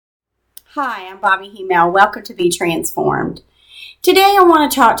Hi, I'm Bobby Hemel. Welcome to Be Transformed. Today I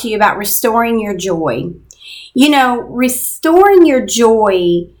want to talk to you about restoring your joy. Restoring your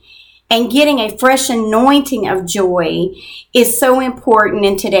joy and getting a fresh anointing of joy is so important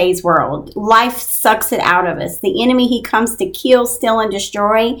in today's world. Life sucks it out of us. The enemy, he comes to kill, steal, and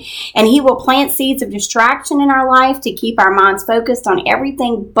destroy, and he will plant seeds of distraction in our life to keep our minds focused on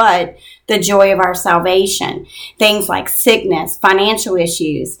everything but the joy of our salvation. Things like sickness, financial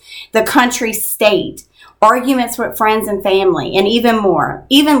issues, the country state, arguments with friends and family, and even more.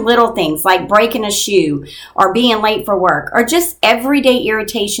 Even little things like breaking a shoe or being late for work or just everyday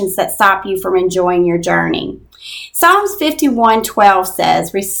irritations that stop you from enjoying your journey. Psalms 51:12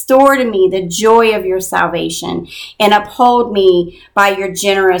 says, "Restore to me the joy of your salvation and uphold me by your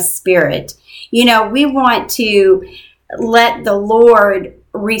generous spirit." We want to let the Lord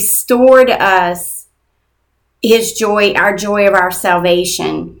restore to us His joy, our joy of our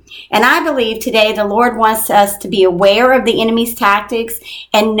salvation. And I believe today the Lord wants us to be aware of the enemy's tactics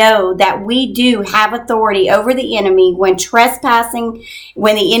and know that we do have authority over the enemy when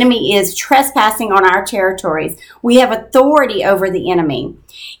the enemy is trespassing on our territories. We have authority over the enemy.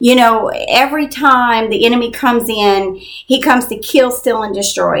 Every time the enemy comes in, he comes to kill, steal, and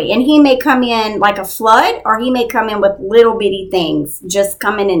destroy. And he may come in like a flood, or he may come in with little bitty things, just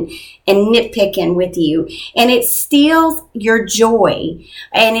coming and nitpicking with you. And it steals your joy,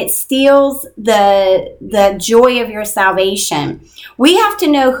 and it steals the joy of your salvation. We have to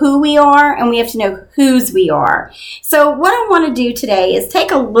know who we are, and we have to know whose we are. So what I want to do today is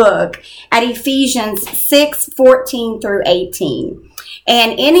take a look at Ephesians 6:14 through 18.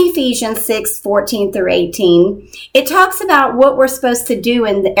 And in Ephesians 6:14 through 18, it talks about what we're supposed to do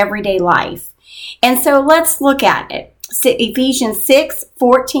in the everyday life. And so let's look at it. Ephesians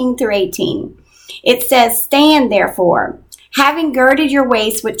 6:14 through 18. It says, "Stand therefore, having girded your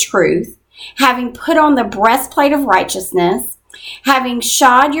waist with truth, having put on the breastplate of righteousness, having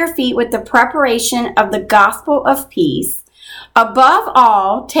shod your feet with the preparation of the gospel of peace, above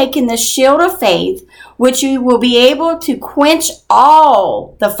all, taking the shield of faith, which you will be able to quench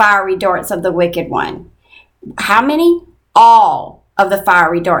all the fiery darts of the wicked one." How many? All of the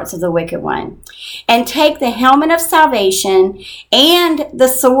fiery darts of the wicked one. "And take the helmet of salvation and the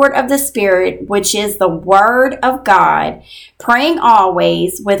sword of the Spirit, which is the word of God, praying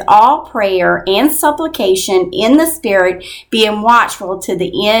always with all prayer and supplication in the Spirit, being watchful to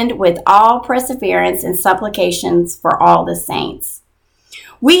the end with all perseverance and supplications for all the saints."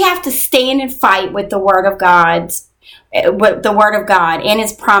 We have to stand and fight with the word of God and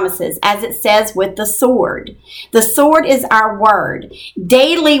His promises, as it says, with the sword. The sword is our word.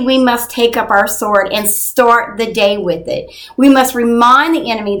 Daily we must take up our sword and start the day with it. We must remind the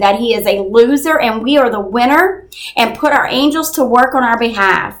enemy that he is a loser and we are the winner, and put our angels to work on our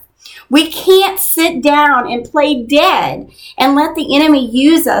behalf. We can't sit down and play dead and let the enemy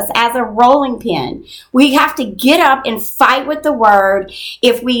use us as a rolling pin. We have to get up and fight with the word.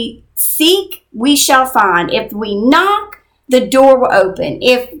 If we seek, we shall find. If we knock, the door will open.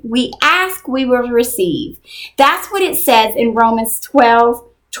 If we ask, we will receive. That's what it says in Romans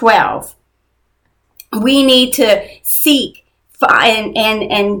 12:12. We need to seek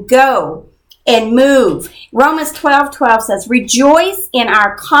and go and move. Romans 12:12 says, "Rejoice in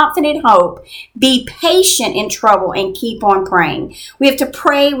our confident hope, be patient in trouble, and keep on praying." We have to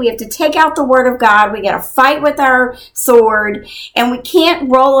pray. We have to take out the word of God. We got to fight with our sword, and we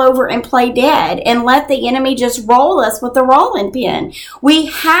can't roll over and play dead and let the enemy just roll us with the rolling pin. We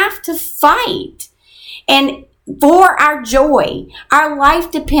have to fight. And for our joy, our life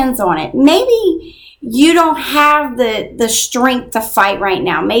depends on it. Maybe you don't have the strength to fight right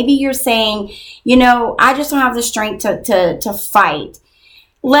now. Maybe you're saying, I just don't have the strength to fight.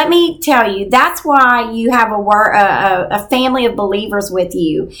 Let me tell you, that's why you have a family of believers with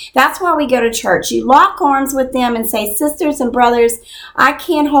you. That's why we go to church. You lock arms with them and say, "Sisters and brothers, I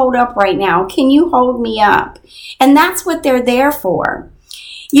can't hold up right now. Can you hold me up?" And that's what they're there for.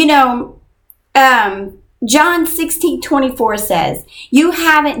 John 16:24 says, "You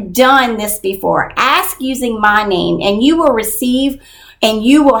haven't done this before. Ask using my name, and you will receive, and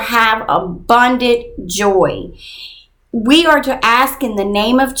you will have abundant joy." We are to ask in the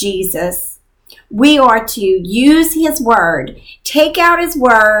name of Jesus. We are to use His word, take out His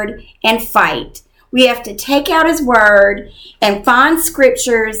word, and fight. We have to take out His word and find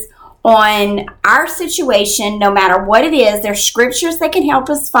scriptures on our situation, no matter what it is. There's scriptures that can help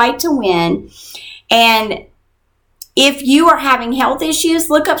us fight to win. And if you are having health issues,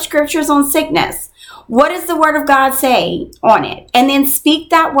 look up scriptures on sickness. What does the word of God say on it? And then speak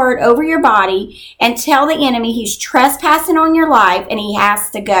that word over your body and tell the enemy he's trespassing on your life and he has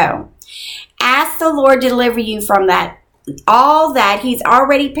to go. Ask the Lord to deliver you from that. All that he's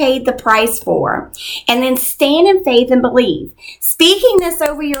already paid the price for. And then stand in faith and believe. Speaking this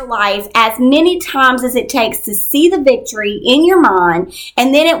over your life as many times as it takes to see the victory in your mind,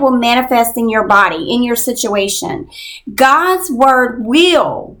 and then it will manifest in your body, in your situation. God's word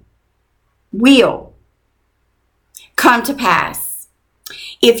will come to pass.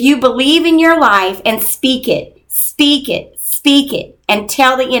 If you believe in your life and speak it, and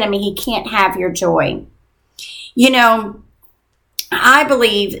tell the enemy he can't have your joy. You know, I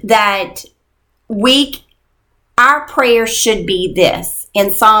believe that our prayer should be this.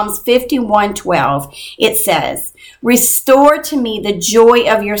 In Psalms 51:12, it says, "Restore to me the joy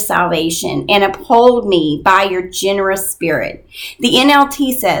of your salvation and uphold me by your generous spirit." The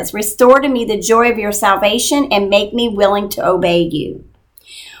NLT says, "Restore to me the joy of your salvation and make me willing to obey you."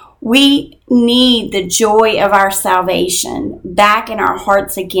 We need the joy of our salvation back in our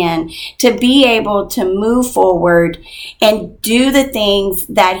hearts again to be able to move forward and do the things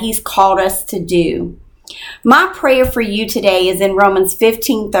that he's called us to do. My prayer for you today is in Romans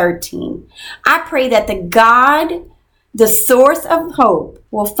 15:13. I pray that the God, the source of hope,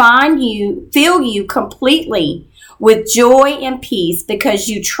 will fill you completely with joy and peace because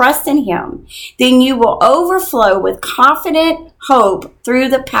you trust in him. Then you will overflow with confident hope through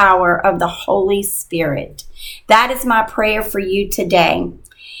the power of the Holy Spirit. That is my prayer for you today.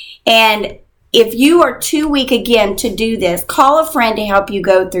 And if you are too weak again to do this, call a friend to help you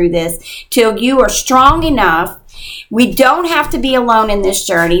go through this till you are strong enough. We don't have to be alone in this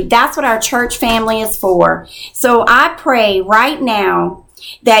journey. That's what our church family is for. So I pray right now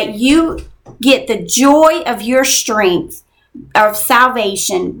that you get the joy of your strength of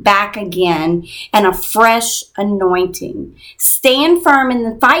salvation back again and a fresh anointing. Stand firm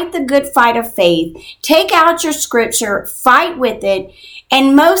and fight the good fight of faith. Take out your scripture, fight with it,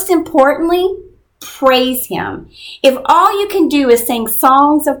 and most importantly, praise him. If all you can do is sing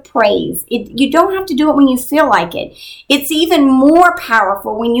songs of praise, you don't have to do it when you feel like it. It's even more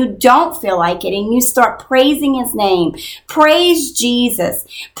powerful when you don't feel like it and you start praising his name. Praise Jesus.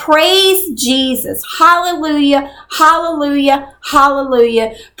 Praise Jesus. Hallelujah, hallelujah,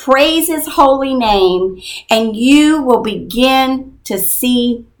 hallelujah. Praise his holy name, and you will begin to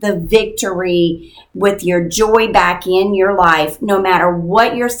see the victory with your joy back in your life. No matter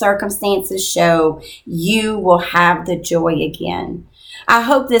what your circumstances show, you will have the joy again. I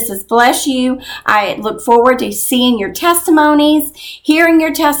hope this has blessed you. I look forward to seeing your testimonies, hearing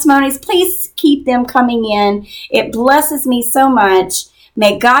your testimonies. Please keep them coming in. It blesses me so much.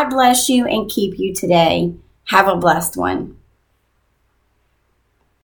 May God bless you and keep you today. Have a blessed one.